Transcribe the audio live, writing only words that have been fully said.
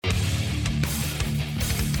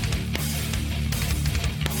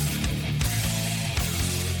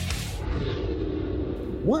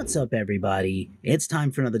What's up, everybody? It's time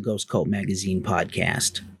for another Ghost Cult Magazine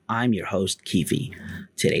podcast. I'm your host, Keefe.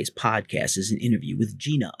 Today's podcast is an interview with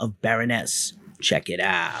Gina of Baroness. Check it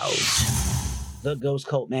out. The Ghost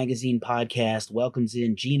Cult Magazine podcast welcomes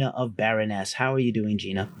in Gina of Baroness. How are you doing,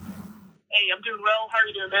 Gina? Hey, I'm doing well. How are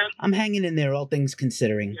you doing, man? I'm hanging in there, all things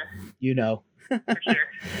considering. Yeah. You know. For sure.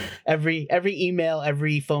 Every email,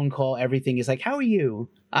 every phone call, everything is like, how are you?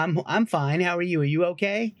 I'm fine. How are you? Are you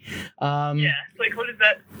okay? Yeah. It's like, what does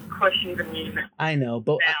that question even mean? I know,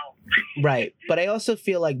 but Now. right. But I also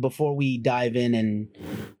feel like before we dive in and,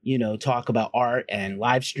 talk about art and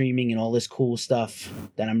live streaming and all this cool stuff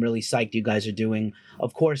that I'm really psyched you guys are doing.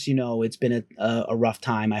 Of course, it's been a rough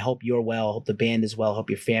time. I hope you're well. Hope the band is well. Hope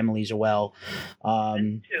your families are well.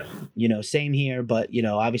 Same here. But,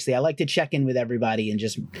 obviously I like to check in with everybody and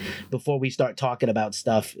just before we start talking about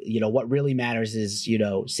stuff, what really matters is,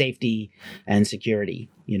 safety and security,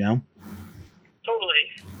 Totally.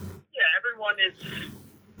 Yeah, everyone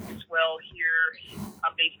is well here.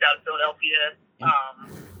 I'm based out of Philadelphia.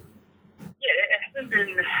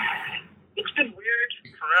 It's been weird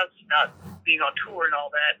for us not being on tour and all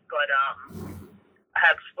that, but I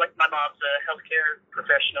have, my mom's a healthcare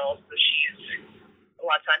professional, so she's a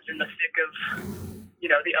lot of times in the thick of,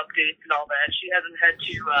 the updates and all that. She hasn't had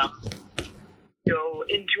to go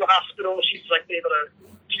into a hospital. She's, been able to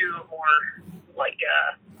do more,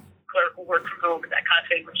 clerical work from home and that kind of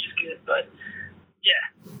thing, which is good, but yeah,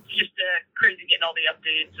 it's just crazy getting all the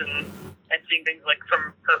updates and seeing things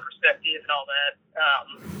from her perspective and all that.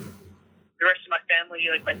 The rest of my family,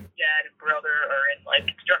 my dad and brother, are in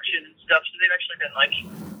construction and stuff, so they've actually been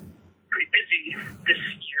pretty busy this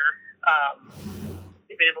year.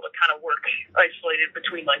 They've been able to kind of work isolated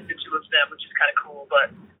between the two of them, which is kind of cool.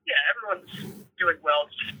 But yeah, everyone's doing well.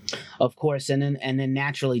 Of course, and then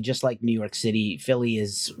naturally, just like New York City, Philly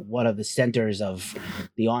is one of the centers of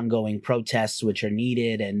the ongoing protests, which are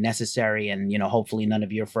needed and necessary. And hopefully, none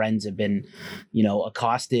of your friends have been,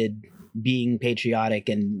 accosted being patriotic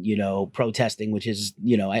and protesting, which is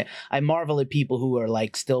I marvel at people who are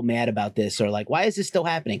still mad about this or why is this still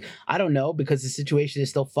happening? I don't know, because the situation is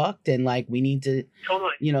still fucked and we need to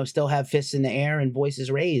totally still have fists in the air and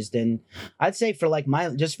voices raised. And I'd say for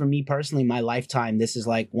for me personally, my lifetime, this is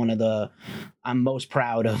one of the I'm most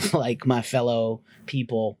proud of my fellow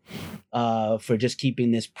people for just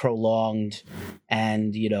keeping this prolonged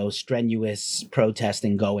and strenuous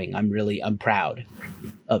protesting going. I'm proud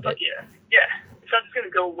of it. Yeah. It's not just going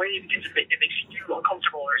to go away because it makes you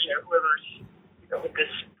uncomfortable, or whoever's with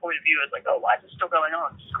this point of view is oh, why is this still going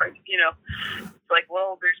on? It's crazy. It's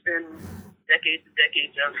well, there's been decades and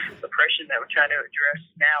decades of oppression that we're trying to address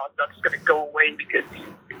now. It's not just going to go away because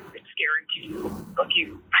it's scary to you. Fuck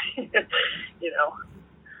you.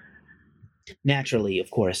 Naturally,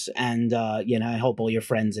 of course. And I hope all your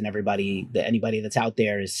friends and anybody that's out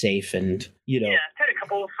there is safe and Yeah, I've had a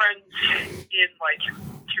couple of friends in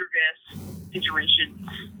tear gas situations.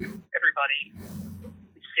 Everybody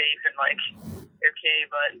is safe and okay,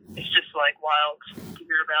 but it's just wild to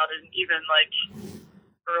hear about it. And even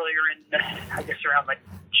earlier in, I guess around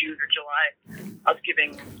June or July, I was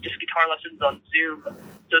giving just guitar lessons on Zoom.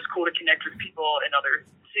 So it's cool to connect with people in other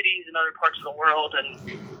cities and other parts of the world and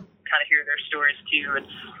kind of hear their stories too.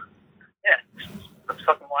 It's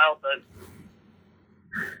fucking wild, but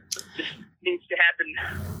it just needs to happen.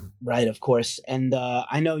 Right, of course. And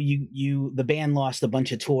I know the band lost a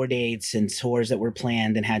bunch of tour dates and tours that were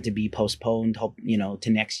planned and had to be postponed, to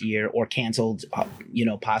next year or canceled,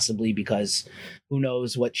 possibly because who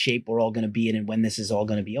knows what shape we're all going to be in and when this is all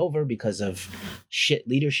going to be over because of shit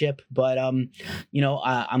leadership. But, I'm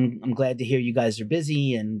glad to hear you guys are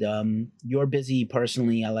busy and you're busy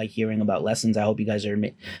personally. I like hearing about lessons. I hope you guys are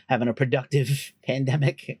having a productive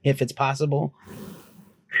pandemic if it's possible.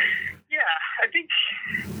 I think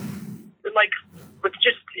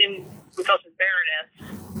with us in Baroness,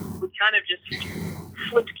 we kind of just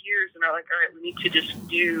flipped gears and are all right, we need to just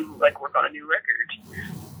do work on a new record,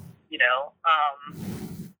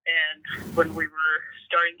 and when we were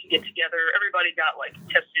starting to get together, everybody got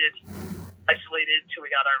tested, isolated till we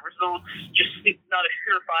got our results, just not a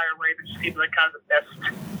surefire way, but just seemed kind of the best,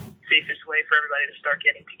 safest way for everybody to start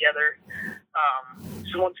getting together.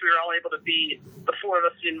 So once we were all able to be the four of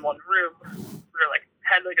us in one room, we were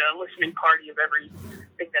had a listening party of everything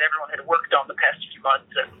that everyone had worked on the past few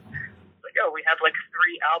months, and we have 3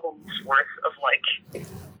 albums worth of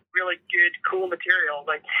really good, cool material.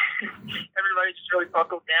 Everybody just really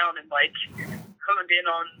buckled down and honed in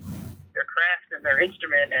on their craft and their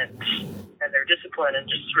instrument and their discipline, and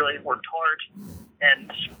just really worked hard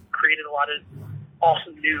and created a lot of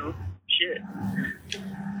awesome new shit.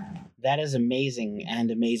 That is amazing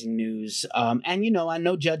and amazing news. And I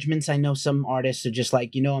know judgments. I know some artists are just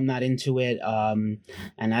like, I'm not into it.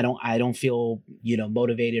 And I don't feel,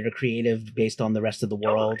 motivated or creative based on the rest of the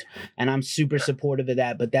world. And I'm super supportive of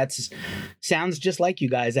that. But sounds just like you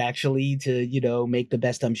guys actually to, make the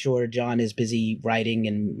best. I'm sure John is busy writing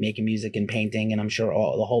and making music and painting, and I'm sure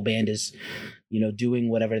the whole band is, doing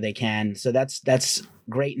whatever they can. So that's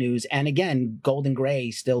great news. And again, Golden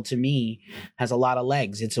Gray still to me has a lot of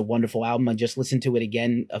legs. It's a wonderful album. I just listened to it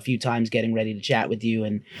again a few times getting ready to chat with you.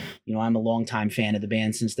 And, I'm a longtime fan of the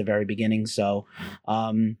band since the very beginning. So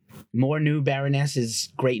more new Baroness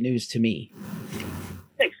is great news to me.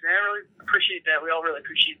 Thanks, man. I really appreciate that. We all really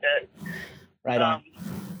appreciate that. Right on.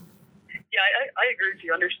 Yeah, I agree with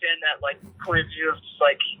you. Understand that, point of view of just,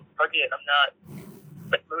 fuck it, I'm not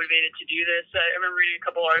motivated to do this. I remember reading a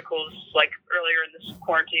couple articles earlier in this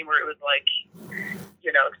quarantine where it was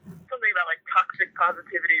something about toxic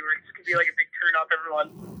positivity, where it could be a big turn off,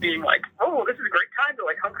 everyone being oh, this is a great time to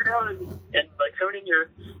hunker down and hone in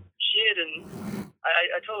your shit. And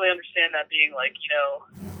I totally understand that being I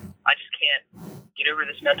just can't get over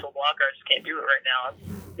this mental block, or I just can't do it right now.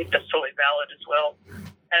 I think that's totally valid as well.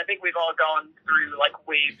 And I think we've all gone through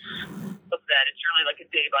waves of that. It's really a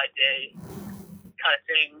day by day kind of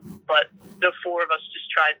thing, but the four of us just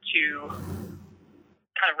tried to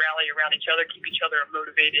kind of rally around each other, keep each other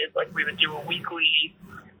motivated. We would do a weekly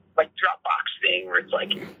Dropbox thing where it's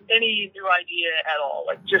any new idea at all,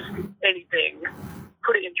 just anything,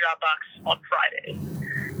 put it in Dropbox on Friday,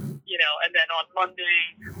 and then on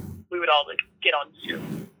Monday we would all get on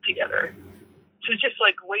Zoom together. So it's just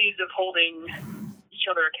ways of holding each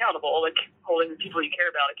other accountable, holding the people you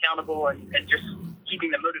care about accountable, and just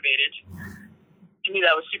keeping them motivated. To me,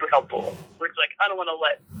 that was super helpful. Where it's I don't want to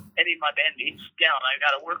let any of my bandmates down. I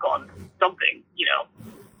got to work on something,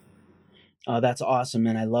 Oh, that's awesome.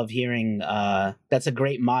 And I love hearing, that's a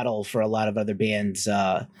great model for a lot of other bands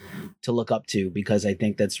to look up to, because I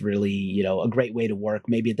think that's really, a great way to work.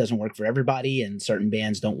 Maybe it doesn't work for everybody, and certain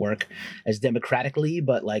bands don't work as democratically,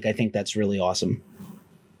 but I think that's really awesome.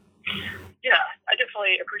 Yeah, I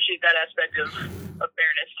definitely appreciate that aspect of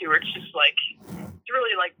Baroness too, where it's just it's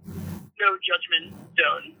really no judgment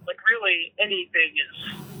zone. Really anything is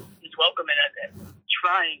welcome, and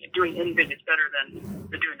trying and doing anything is better than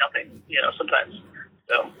doing nothing, sometimes.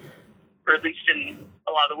 So, or at least in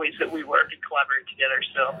a lot of the ways that we work and collaborate together.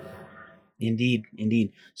 So Indeed.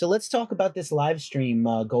 So let's talk about this live stream,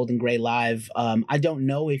 Golden Gray Live. I don't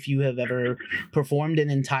know if you have ever performed an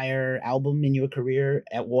entire album in your career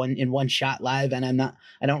in one shot live, and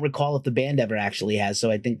I don't recall if the band ever actually has. So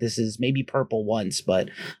I think this is maybe Purple once, but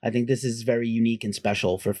I think this is very unique and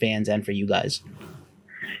special for fans and for you guys.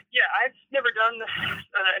 Yeah, I've never done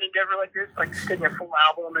an endeavor like this, taking a full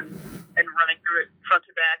album and running through it front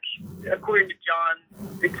to back. According to John,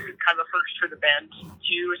 it's kind of a first for the band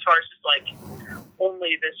too, as far as just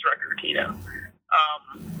only this record,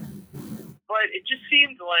 But it just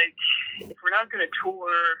seemed if we're not going to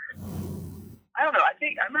tour, I don't know. I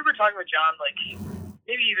remember talking with John,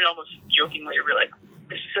 maybe even almost jokingly, we're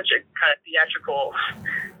this is such a kind of theatrical,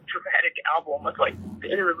 dramatic album with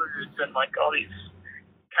the interludes and all these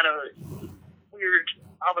kind of weird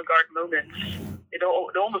avant-garde moments. It'd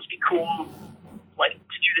almost be cool, to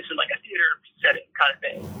do this in a theater setting kind of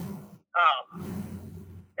thing.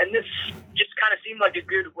 And this just kind of seemed like a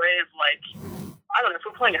good way of I don't know, if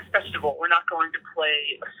we're playing a festival, we're not going to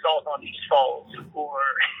play Assault on East Falls or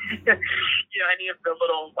any of the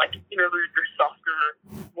little interludes or softer,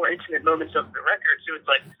 more intimate moments of the record. So it's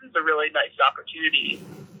this is a really nice opportunity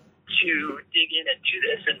to dig in and do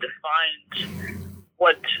this and to find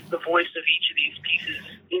what the voice of each of these pieces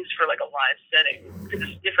is for a live setting, because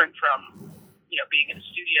it's different from being in a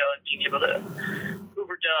studio and being able to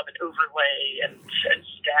overdub and overlay and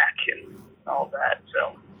stack and all that.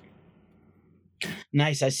 So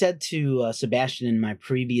Nice. I said to Sebastian in my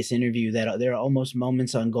previous interview that there are almost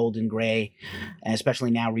moments on Golden Gray, and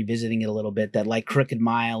especially now revisiting it a little bit, that Crooked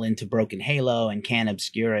Mile into Broken Halo and Can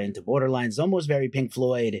Obscura into Borderline is almost very Pink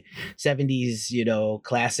Floyd, 70s,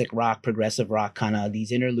 classic rock, progressive rock, kind of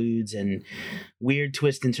these interludes and weird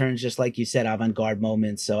twists and turns, just like you said, avant-garde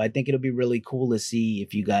moments. So I think it'll be really cool to see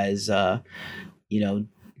if you guys,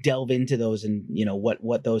 delve into those and,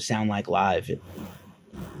 what those sound like live.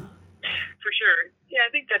 For sure. Yeah, I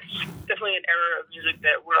think that's definitely an era of music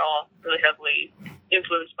that we're all really heavily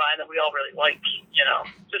influenced by, that we all really like,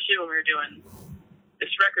 especially when we were doing this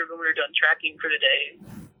record, when we were done tracking for the day.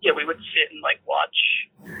 Yeah, we would sit and watch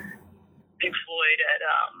Pink Floyd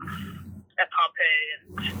at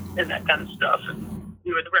Pompeii and that kind of stuff, and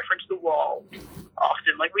we would reference The Wall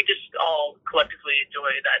often. We just all collectively enjoy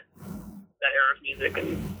that that era of music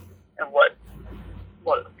and what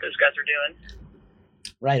those guys are doing.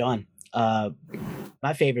 Right on.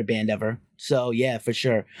 My favorite band ever. So yeah, for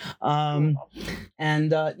sure. And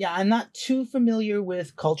yeah, I'm not too familiar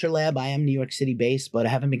with Culture Lab. I am New York City based, but I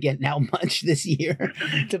haven't been getting out much this year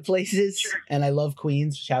to places. Sure. And I love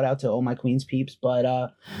Queens. Shout out to all my Queens peeps. But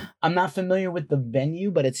I'm not familiar with the venue,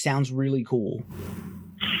 but it sounds really cool.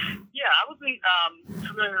 Yeah, I wasn't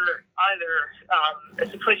familiar either.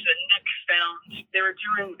 It's a place that Nick found. They were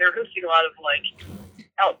hosting a lot of like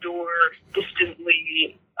outdoor,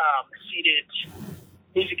 distantly seated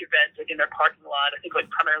music events, like in their parking lot. I think like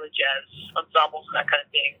primarily jazz ensembles and that kind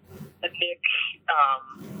of thing. And Nick,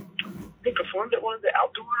 they performed at one of the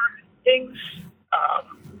outdoor things,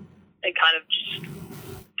 and kind of just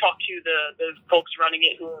talked to the folks running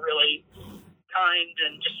it who were really kind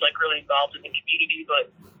and just like really involved in the community.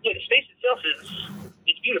 But yeah, the space itself is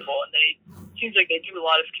beautiful, and seems like they do a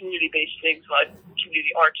lot of community-based things, a lot of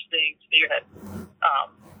community arts things. They had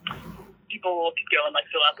people could go and like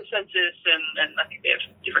fill out the census, and I think they have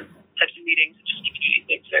different types of meetings and just community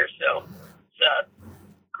things there. So it's a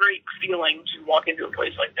great feeling to walk into a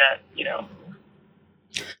place like that, you know.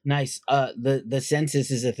 Nice. The census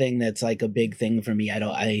is a thing that's like a big thing for me. I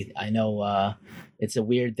know it's a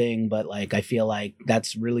weird thing, but like I feel like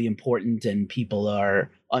that's really important, and people are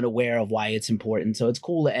unaware of why it's important. So it's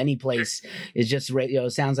cool that any place is just,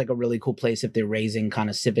 it sounds like a really cool place if they're raising kind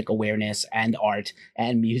of civic awareness and art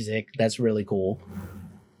and music. That's really cool.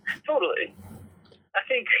 Totally. I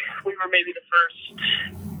think we were maybe the first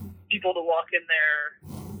people to walk in there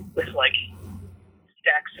with like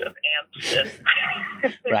stacks of amps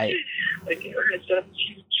and right. like it's a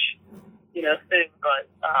huge, thing. But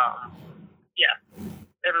yeah,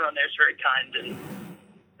 everyone there's very kind, and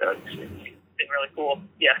so it's been really cool.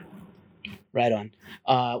 Yeah. Right on.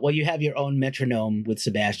 Well, you have your own metronome with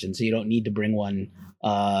Sebastian, so you don't need to bring one.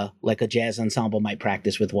 Like a jazz ensemble might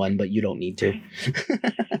practice with one, but you don't need to. He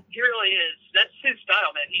really is. That's his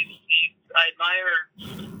style, man. I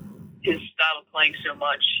admire his style of playing so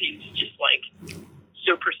much. He's just like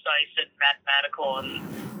so precise and mathematical, and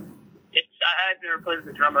I've never played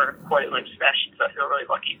with a drummer quite like Sebastian, so I feel really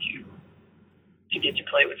lucky to get to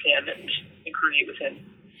play with him and create with him.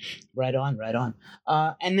 Right on.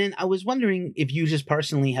 And then I was wondering if you just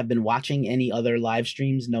personally have been watching any other live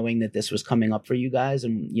streams, knowing that this was coming up for you guys,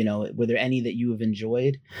 and were there any that you have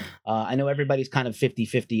enjoyed? I know everybody's kind of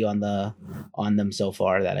 50-50 on them so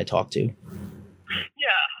far that I talked to.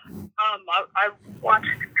 Yeah, I watched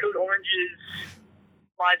Code Orange's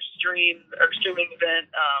live streaming event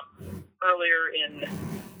earlier in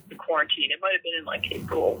the quarantine. It might have been in like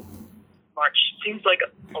April, March. Seems like a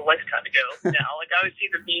lifetime ago now. Like I always see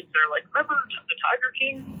the memes that are like, remember the Tiger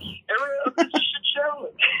King era of this shit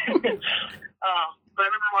show? But I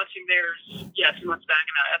remember watching theirs, a few months back,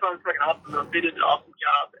 and I thought it was like an awesome. They did an awesome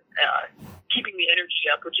job keeping the energy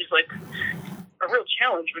up, which is like a real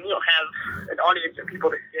challenge when you don't have an audience of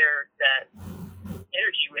people to share that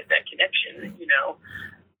energy with, that connection,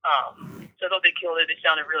 So I thought they killed it. They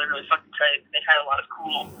sounded really, really fucking tight. They had a lot of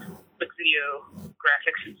cool like video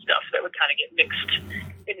graphics and stuff that would kind of get mixed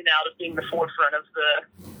in and out of being the forefront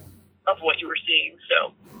of what you were seeing.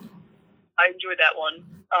 So I enjoyed that one.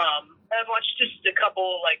 I've watched just a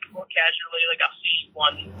couple like more casually. Like I'll see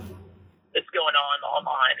one that's going on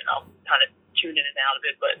online, and I'll kind of tune in and out of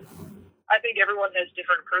it. But I think everyone has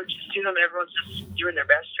different approaches to them. Everyone's just doing their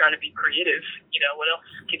best, trying to be creative. What else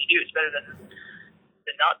can you do? It's better than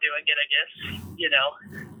not doing it, I guess.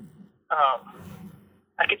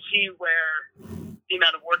 I could see where the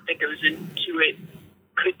amount of work that goes into it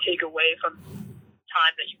could take away from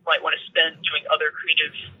time that you might want to spend doing other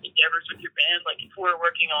creative endeavors with your band. Like if we're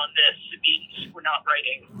working on this, it means we're not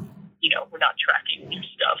writing, we're not tracking new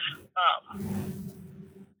stuff.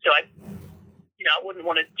 So I wouldn't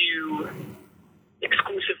want to do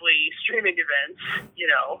exclusively streaming events.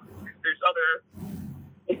 There's other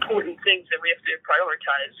important things that we have to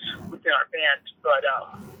prioritize within our band. But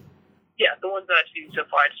the ones that I've seen so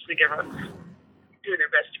far, I just think everyone's doing their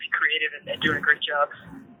best to be creative and doing a great job.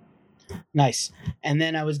 Nice. And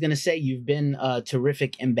then I was going to say, you've been a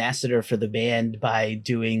terrific ambassador for the band by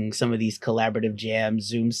doing some of these collaborative jams,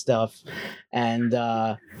 Zoom stuff. And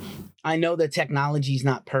I know that technology is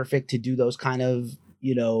not perfect to do those kind of,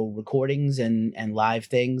 recordings and live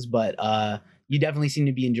things, but you definitely seem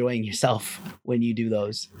to be enjoying yourself when you do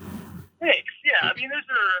those. Thanks. Yeah, I mean, those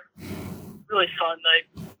are really fun. Like,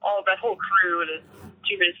 all that whole crew, the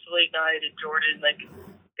 2 Minutes to Late Night and Jordan, like,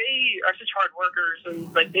 they are such hard workers,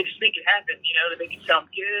 and, like, they just make it happen, They make it sound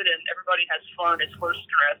good, and everybody has fun. It's low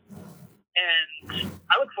stress. And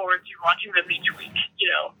I look forward to watching them each week,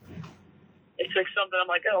 it's like something I'm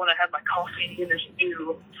like, oh, when I have my coffee and there's a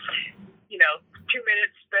new, 2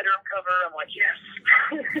 minutes bedroom cover, I'm like, yes.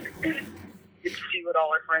 Get to see what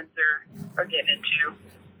all our friends are getting into.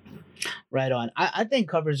 Right on. I think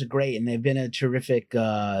covers are great, and they've been a terrific,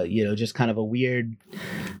 just kind of a weird.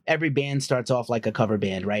 Every band starts off like a cover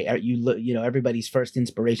band, right? Everybody's first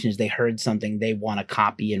inspiration is they heard something they want to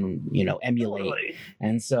copy and emulate. Totally.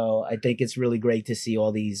 And so I think it's really great to see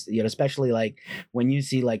all these, especially like when you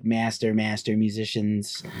see like master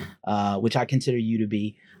musicians, which I consider you to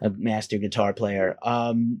be a master guitar player.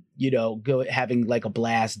 Go having like a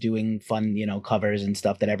blast doing fun, covers and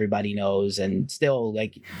stuff that everybody knows, and still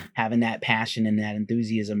like having that passion and that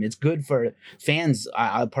enthusiasm. It's good for fans.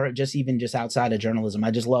 Just outside of journalism,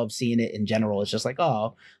 I just love seeing it in general. It's just like,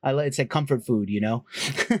 it's like comfort food, Totally.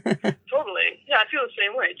 Yeah, I feel the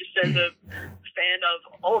same way. Just as a fan of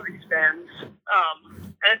all of these bands.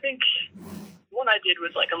 And I think one I did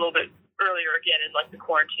was like a little bit earlier again in like the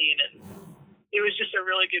quarantine, and it was just a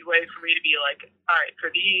really good way for me to be like, all right, for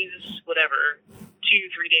these, whatever, 2-3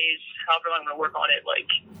 days, however long I'm going to work on it, like,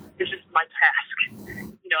 this is my task.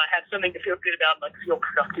 I had something to feel good about and, like, feel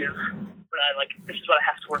productive when this is what I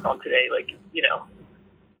have to work on today. Like,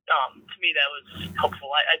 to me that was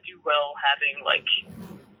helpful. I do well having, like,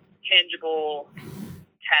 tangible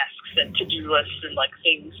tasks and to-do lists and, like,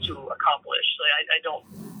 things to accomplish. Like, I don't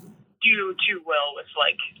do too well with,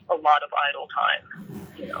 like, a lot of idle time,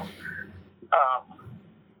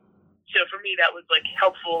 So for me, that was like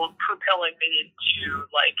helpful, propelling me into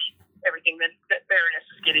like everything that Baroness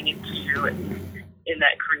is getting into in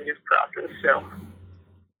that creative process. So.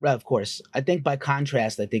 Right, of course. I think by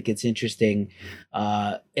contrast, I think it's interesting,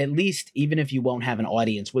 at least even if you won't have an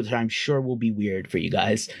audience, which I'm sure will be weird for you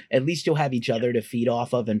guys, at least you'll have each other to feed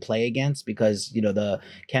off of and play against, because, the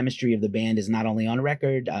chemistry of the band is not only on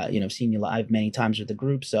record, I've seen you live many times with the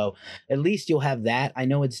group, so at least you'll have that. I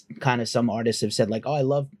know it's kind of, some artists have said like,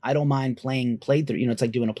 I don't mind playing playthrough, it's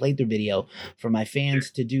like doing a playthrough video for my fans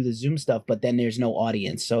to do the Zoom stuff, but then there's no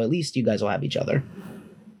audience, so at least you guys will have each other.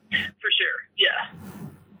 For sure, yeah.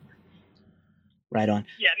 Right on.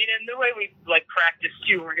 Yeah, I mean, and the way we like practice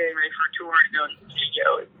too, we're getting ready for a tour and going to the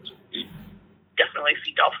studio. We definitely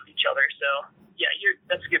feed off of each other. So yeah,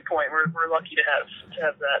 that's a good point. We're lucky to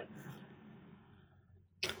have that.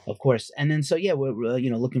 Of course. And then, so yeah, we're,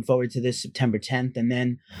 looking forward to this September 10th. And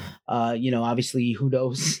then, obviously who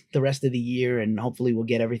knows the rest of the year, and hopefully we'll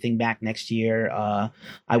get everything back next year.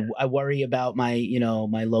 I worry about my,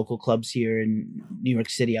 my local clubs here in New York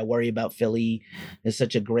City. I worry about Philly. There's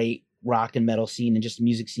such a great rock and metal scene and just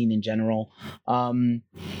music scene in general.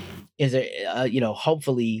 Is there,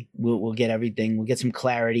 hopefully we'll get everything, we'll get some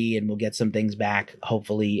clarity and we'll get some things back.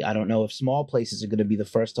 Hopefully, I don't know if small places are going to be the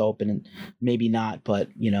first to open, and maybe not, but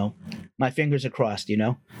my fingers are crossed,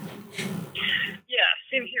 Yeah,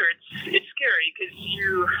 same here. It's scary because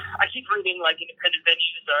I keep reading like independent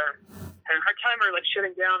venues are having a hard time or like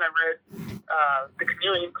shutting down. I read the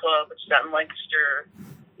Chameleon Club, which is out in Lancaster,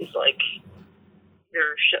 is like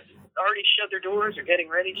they're already shut their doors or getting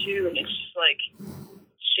ready to, and it's just like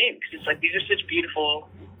shame, because it's like these are such beautiful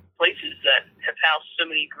places that have housed so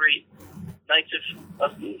many great nights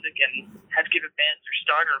of music and have given bands their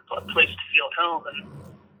starter a place to feel at home. And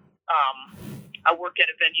I work at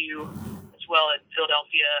a venue as well in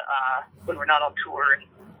Philadelphia when we're not on tour, and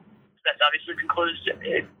that's obviously been closed.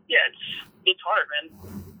 It's hard, man.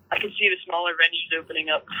 I can see the smaller venues opening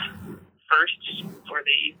up first for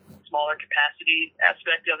the smaller capacity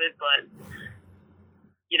aspect of it, but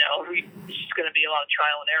it's just going to be a lot of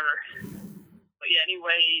trial and error. But yeah,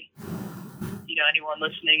 anyway, anyone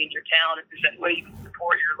listening in your town, if there's any way you can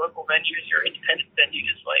support your local venues or independent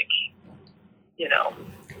venues, like, I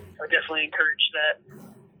would definitely encourage that.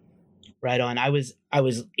 Right on. I was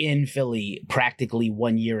in Philly practically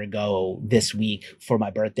 1 year ago this week for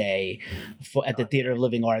my birthday at the Theater of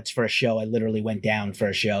Living Arts for a show. I literally went down for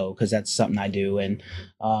a show because that's something I do, and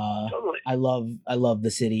totally. I love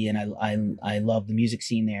the city, and I love the music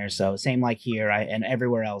scene there. So same like here, and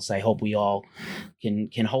everywhere else. I hope we all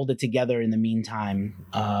can hold it together in the meantime.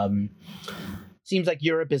 Seems like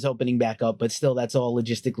Europe is opening back up, but still, that's all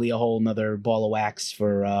logistically a whole nother ball of wax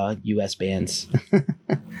for U.S. bands.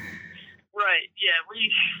 Right, yeah,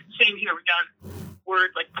 same here. We got word,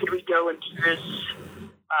 like, could we go and do this,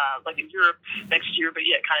 like, in Europe next year? But,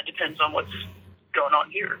 yeah, it kind of depends on what's going on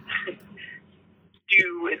here.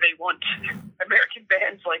 If they want American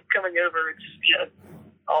bands, like, coming over, it's,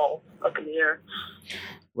 all up in the air.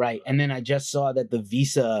 Right, and then I just saw that the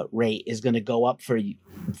visa rate is going to go up for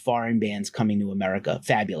foreign bands coming to America.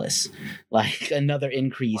 Fabulous. Like another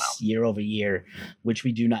increase year over year, which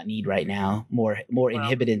we do not need right now. More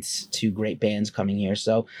inhibitants to great bands coming here.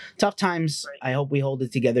 So tough times. I hope we hold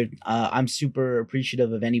it together. I'm super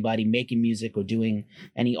appreciative of anybody making music or doing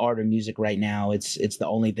any art or music right now. It's the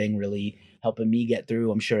only thing really helping me get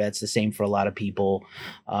through. I'm sure that's the same for a lot of people.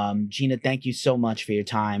 Gina, thank you so much for your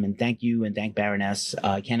time, and thank Baroness.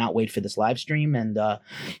 I cannot wait for this live stream, and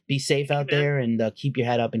be safe out there, and keep your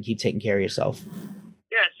head up and keep taking care of yourself.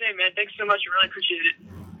 Yeah, same, man. Thanks so much. I really appreciate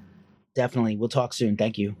it. Definitely. We'll talk soon.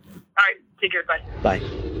 Thank you. All right. Take care. Bye. Bye.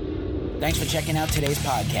 Thanks for checking out today's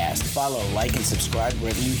podcast. Follow, like, and subscribe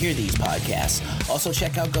wherever you hear these podcasts. Also,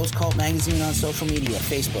 check out Ghost Cult Magazine on social media,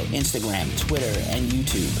 Facebook, Instagram, Twitter, and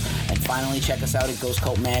YouTube. And finally, check us out at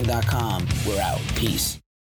ghostcultmag.com. We're out. Peace.